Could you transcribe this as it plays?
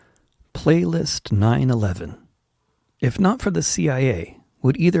Playlist 9/11. If not for the CIA,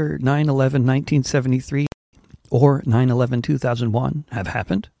 would either 9/11 1973 or 9/11 2001 have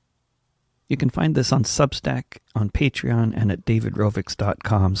happened? You can find this on Substack, on Patreon, and at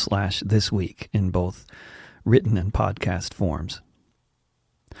davidrovics.com/thisweek in both written and podcast forms.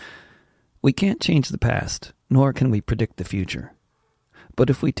 We can't change the past, nor can we predict the future. But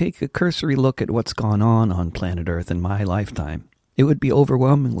if we take a cursory look at what's gone on planet Earth in my lifetime, it would be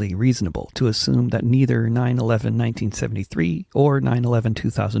overwhelmingly reasonable to assume that neither 9/11 1973 or 9/11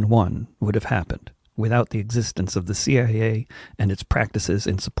 2001 would have happened without the existence of the CIA and its practices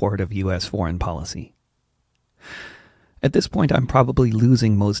in support of U.S. foreign policy. At this point, I'm probably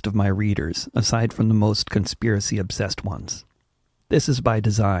losing most of my readers, aside from the most conspiracy-obsessed ones. This is by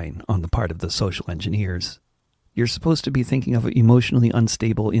design on the part of the social engineers. You're supposed to be thinking of emotionally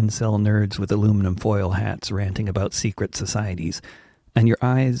unstable incel nerds with aluminum foil hats ranting about secret societies, and your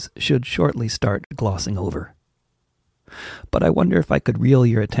eyes should shortly start glossing over. But I wonder if I could reel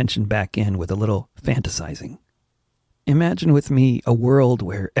your attention back in with a little fantasizing. Imagine with me a world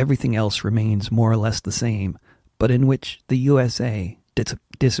where everything else remains more or less the same, but in which the USA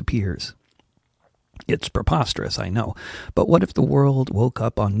disappears. It's preposterous, I know, but what if the world woke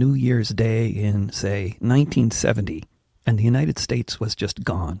up on New Year's Day in, say, 1970, and the United States was just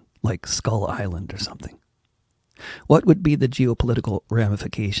gone, like Skull Island or something? What would be the geopolitical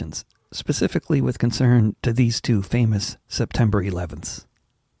ramifications, specifically with concern to these two famous September 11ths?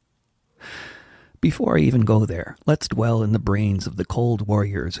 Before I even go there, let's dwell in the brains of the cold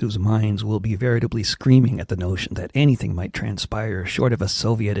warriors whose minds will be veritably screaming at the notion that anything might transpire short of a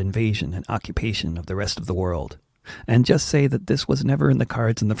Soviet invasion and occupation of the rest of the world, and just say that this was never in the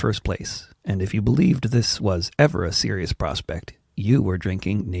cards in the first place, and if you believed this was ever a serious prospect, you were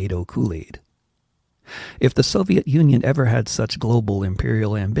drinking NATO Kool-Aid. If the Soviet Union ever had such global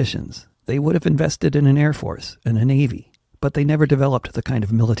imperial ambitions, they would have invested in an air force and a navy, but they never developed the kind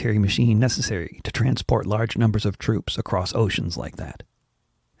of military machine necessary to transport large numbers of troops across oceans like that.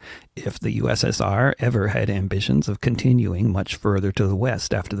 If the USSR ever had ambitions of continuing much further to the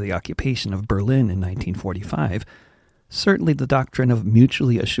west after the occupation of Berlin in 1945, certainly the doctrine of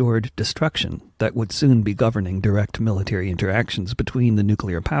mutually assured destruction that would soon be governing direct military interactions between the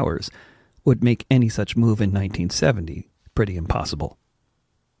nuclear powers would make any such move in 1970 pretty impossible.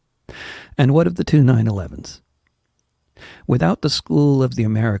 And what of the two 9/11s? Without the School of the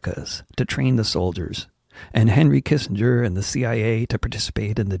Americas to train the soldiers, and Henry Kissinger and the CIA to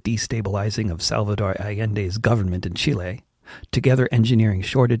participate in the destabilizing of Salvador Allende's government in Chile, together engineering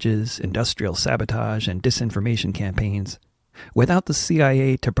shortages, industrial sabotage, and disinformation campaigns, without the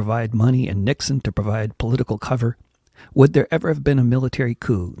CIA to provide money and Nixon to provide political cover, would there ever have been a military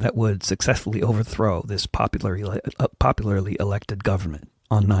coup that would successfully overthrow this popularly elected government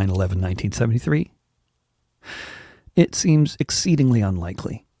on 9/11 1973? It seems exceedingly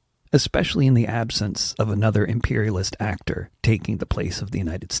unlikely, especially in the absence of another imperialist actor taking the place of the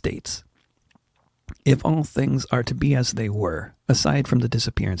United States. If all things are to be as they were, aside from the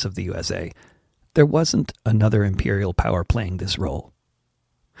disappearance of the USA, there wasn't another imperial power playing this role.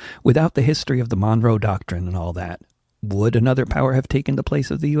 Without the history of the Monroe Doctrine and all that, would another power have taken the place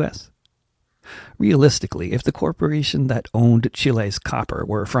of the U.S.? Realistically, if the corporation that owned Chile's copper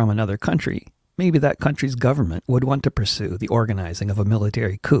were from another country, maybe that country's government would want to pursue the organizing of a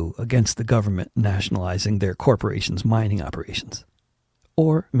military coup against the government nationalizing their corporation's mining operations.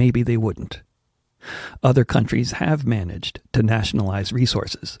 Or maybe they wouldn't. Other countries have managed to nationalize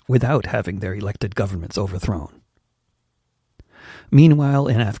resources without having their elected governments overthrown. Meanwhile,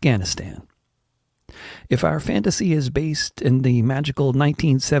 in Afghanistan, if our fantasy is based in the magical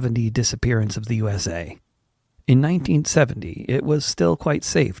 1970 disappearance of the USA, in 1970, it was still quite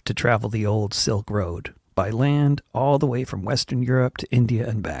safe to travel the old Silk Road, by land all the way from Western Europe to India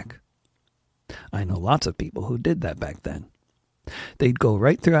and back. I know lots of people who did that back then. They'd go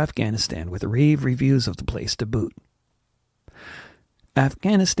right through Afghanistan with rave reviews of the place to boot.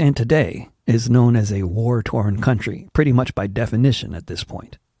 Afghanistan today is known as a war-torn country, pretty much by definition at this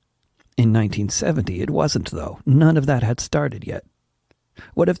point. In 1970, it wasn't, though. None of that had started yet.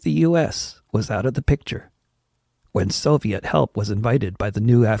 What if the U.S. was out of the picture? When Soviet help was invited by the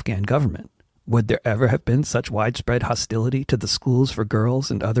new Afghan government, would there ever have been such widespread hostility to the schools for girls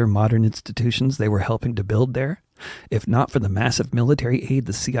and other modern institutions they were helping to build there, if not for the massive military aid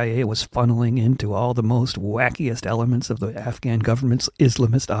the CIA was funneling into all the most wackiest elements of the Afghan government's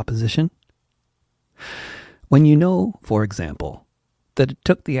Islamist opposition? When you know, for example, that it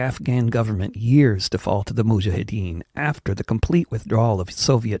took the Afghan government years to fall to the Mujahideen after the complete withdrawal of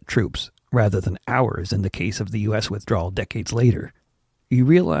Soviet troops, rather than hours in the case of the U.S. withdrawal decades later, you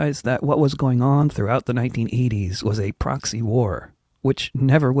realize that what was going on throughout the 1980s was a proxy war, which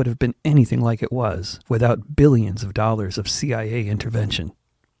never would have been anything like it was without billions of dollars of CIA intervention.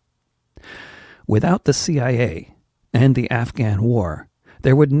 Without the CIA and the Afghan war,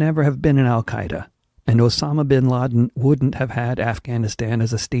 there would never have been an al-Qaeda, and Osama bin Laden wouldn't have had Afghanistan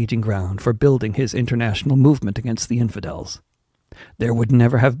as a staging ground for building his international movement against the infidels. There would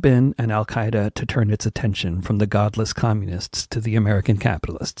never have been an al-Qaeda to turn its attention from the godless communists to the American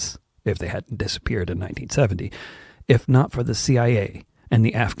capitalists, if they hadn't disappeared in 1970, if not for the CIA and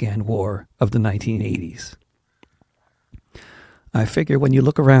the Afghan war of the 1980s. I figure when you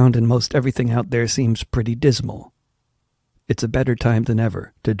look around and most everything out there seems pretty dismal, it's a better time than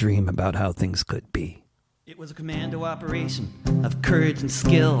ever to dream about how things could be. It was a commando operation of courage and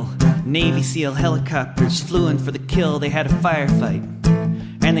skill. Navy SEAL helicopters flew in for the kill. They had a firefight,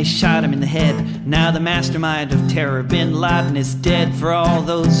 and they shot him in the head. Now the mastermind of terror, bin Laden, is dead. For all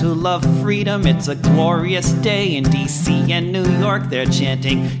those who love freedom, it's a glorious day. In D.C. and New York, they're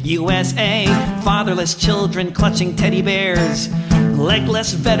chanting USA. Fatherless children clutching teddy bears.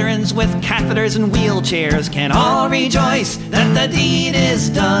 Legless veterans with catheters and wheelchairs can all rejoice that the deed is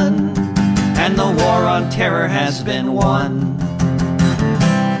done and the war on terror has been won.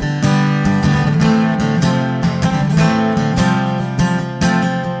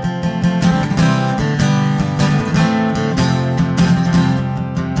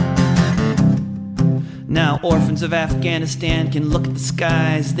 Now orphans of Afghanistan can look at the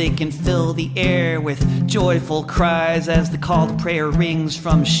skies. They can fill the air with joyful cries as the call to prayer rings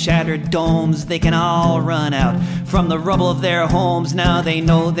from shattered domes. They can all run out from the rubble of their homes. Now they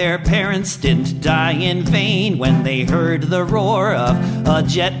know their parents didn't die in vain when they heard the roar of a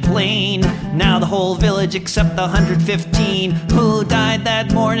jet plane. Now the whole village except the 115 who died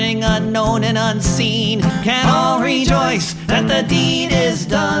that morning unknown and unseen can all rejoice that the deed is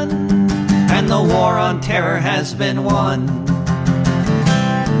done and the war on terror has been won.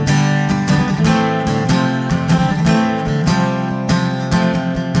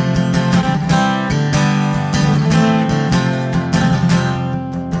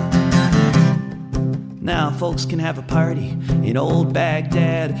 Now folks can have a party in old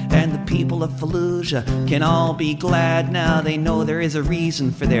Baghdad, and the people of Fallujah can all be glad. Now they know there is a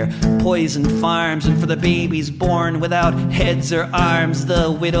reason for their poisoned farms and for the babies born without heads or arms.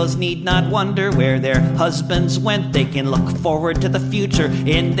 The widows need not wonder where their husbands went. They can look forward to the future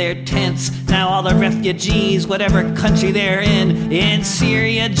in their tents. Now all the refugees, whatever country they're in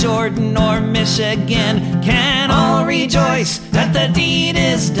Syria, Jordan, or Michigan, can all rejoice that the deed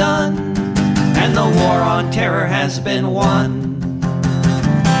is done and the war on terror has been won.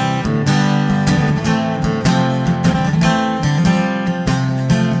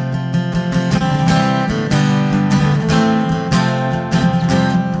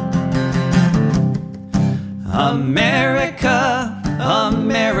 America,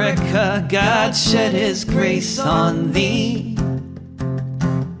 America, God shed his grace on thee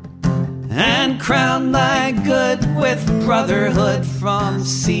and crown thy good with brotherhood from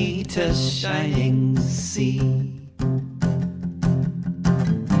sea to shining sea.